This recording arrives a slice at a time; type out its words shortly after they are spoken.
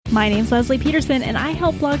My name's Leslie Peterson, and I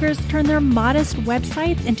help bloggers turn their modest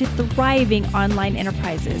websites into thriving online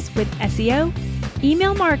enterprises with SEO,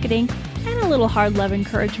 email marketing, and a little hard love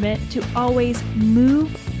encouragement to always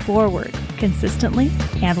move forward consistently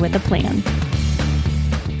and with a plan.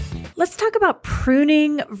 Let's talk about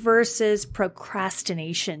pruning versus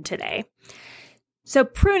procrastination today. So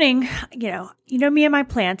pruning, you know me and my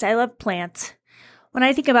plants. I love plants. When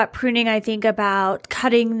I think about pruning, I think about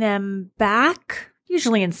cutting them back,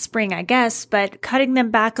 usually in spring, I guess, but cutting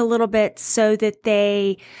them back a little bit so that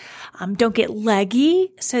they don't get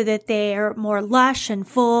leggy, so that they are more lush and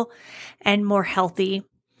full and more healthy.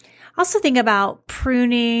 I also think about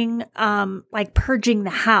pruning, like purging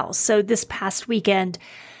the house. So this past weekend,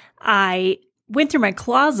 I went through my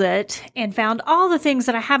closet and found all the things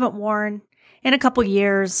that I haven't worn in a couple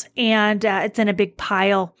years, and it's in a big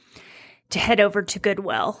pile to head over to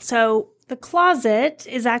Goodwill. So the closet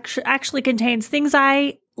is actually contains things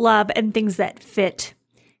I love and things that fit.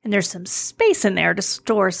 And there's some space in there to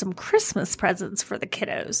store some Christmas presents for the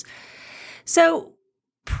kiddos. So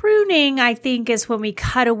pruning, I think, is when we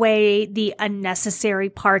cut away the unnecessary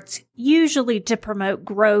parts, usually to promote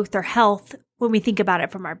growth or health when we think about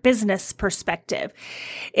it from our business perspective.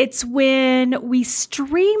 It's when we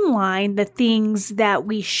streamline the things that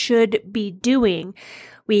we should be doing.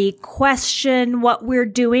 We question what we're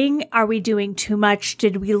doing. Are we doing too much?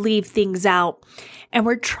 Did we leave things out? And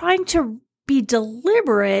we're trying to be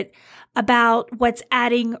deliberate about what's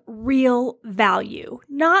adding real value,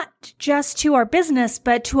 not just to our business,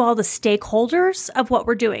 but to all the stakeholders of what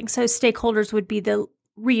we're doing. So stakeholders would be the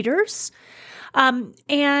readers.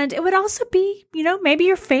 And it would also be, maybe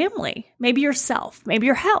your family, maybe yourself, maybe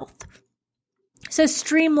your health. So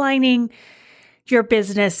streamlining your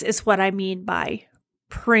business is what I mean by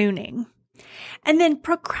pruning. And then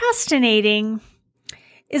procrastinating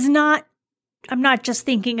is I'm not just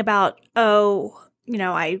thinking about,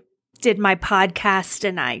 I did my podcast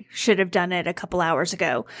and I should have done it a couple hours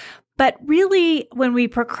ago. But really, when we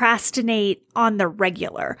procrastinate on the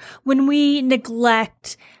regular, when we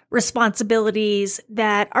neglect responsibilities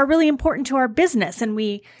that are really important to our business and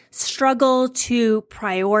we struggle to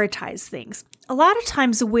prioritize things, a lot of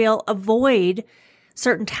times we'll avoid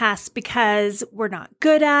certain tasks because we're not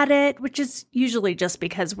good at it, which is usually just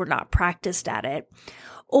because we're not practiced at it,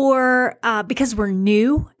 or because we're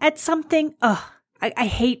new at something. I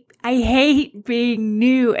hate being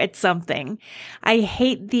new at something. I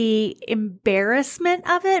hate the embarrassment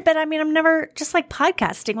of it, but I'm never, just like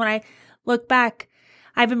podcasting, when I look back,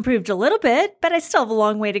 I've improved a little bit, but I still have a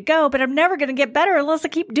long way to go, but I'm never going to get better unless I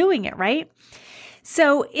keep doing it, right?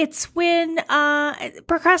 So it's when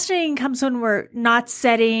procrastinating comes when we're not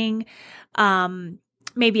setting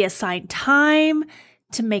maybe assigned time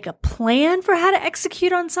to make a plan for how to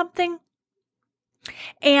execute on something,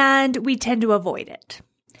 and we tend to avoid it.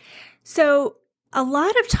 So a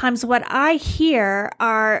lot of times what I hear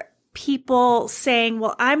are people saying,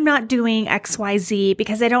 well, I'm not doing XYZ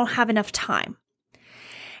because I don't have enough time.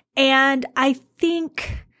 And I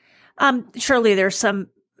think surely there's some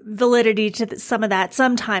validity to some of that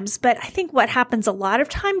sometimes, but I think what happens a lot of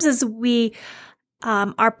times is we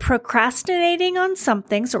are procrastinating on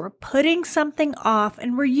something. So we're putting something off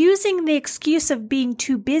and we're using the excuse of being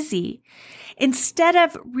too busy instead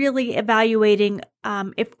of really evaluating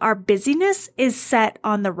if our busyness is set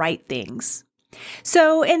on the right things.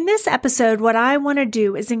 So in this episode, what I want to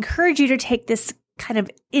do is encourage you to take this kind of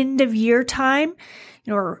end of year time.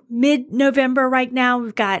 We're mid-November right now.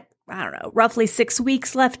 We've got roughly 6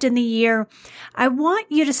 weeks left in the year. I want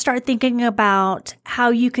you to start thinking about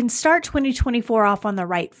how you can start 2024 off on the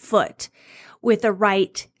right foot with the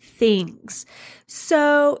right things.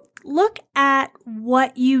 So look at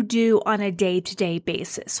what you do on a day-to-day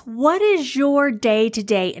basis. What does your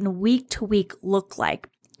day-to-day and week-to-week look like?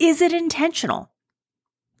 Is it intentional?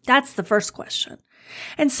 That's the first question.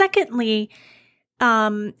 And secondly,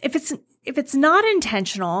 if it's not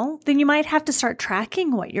intentional, then you might have to start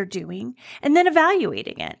tracking what you're doing and then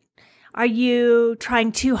evaluating it. Are you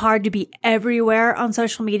trying too hard to be everywhere on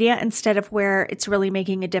social media instead of where it's really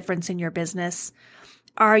making a difference in your business?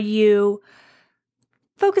 Are you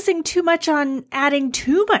focusing too much on adding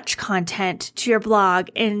too much content to your blog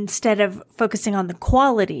instead of focusing on the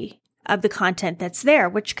quality of the content that's there,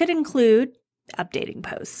 which could include updating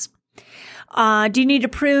posts? Do you need to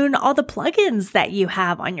prune all the plugins that you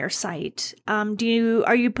have on your site?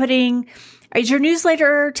 Is your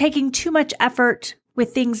newsletter taking too much effort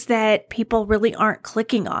with things that people really aren't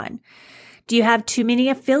clicking on? Do you have too many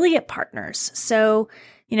affiliate partners? So,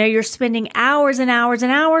 you're spending hours and hours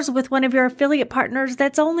and hours with one of your affiliate partners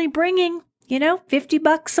that's only bringing,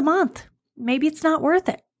 $50 a month. Maybe it's not worth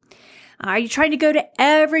it. Are you trying to go to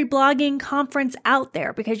every blogging conference out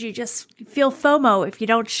there because you just feel FOMO if you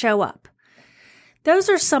don't show up? Those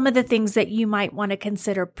are some of the things that you might want to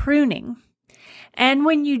consider pruning. And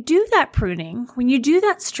when you do that pruning, when you do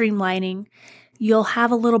that streamlining, you'll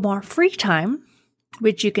have a little more free time,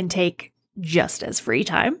 which you can take just as free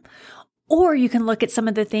time. Or you can look at some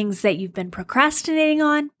of the things that you've been procrastinating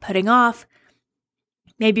on, putting off,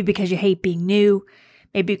 maybe because you hate being new,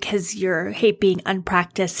 maybe because you hate being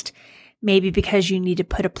unpracticed, maybe because you need to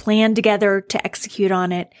put a plan together to execute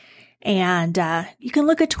on it. And you can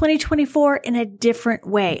look at 2024 in a different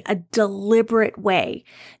way, a deliberate way,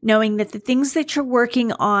 knowing that the things that you're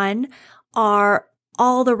working on are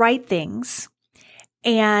all the right things,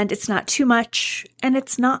 and it's not too much, and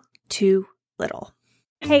it's not too little.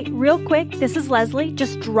 Hey, real quick, this is Leslie,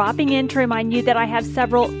 just dropping in to remind you that I have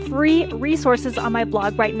several free resources on my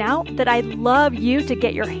blog right now that I'd love you to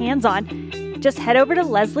get your hands on. Just head over to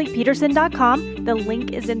lesliepeterson.com. The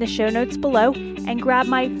link is in the show notes below, and grab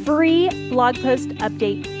my free blog post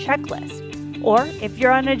update checklist. Or if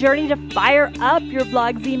you're on a journey to fire up your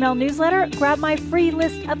blog's email newsletter, grab my free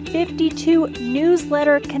list of 52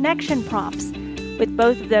 newsletter connection prompts. With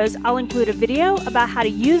both of those, I'll include a video about how to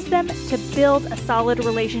use them to build a solid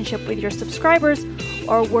relationship with your subscribers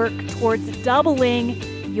or work towards doubling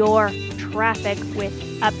your traffic with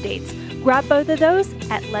updates. Grab both of those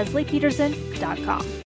at lesliepeterson.com.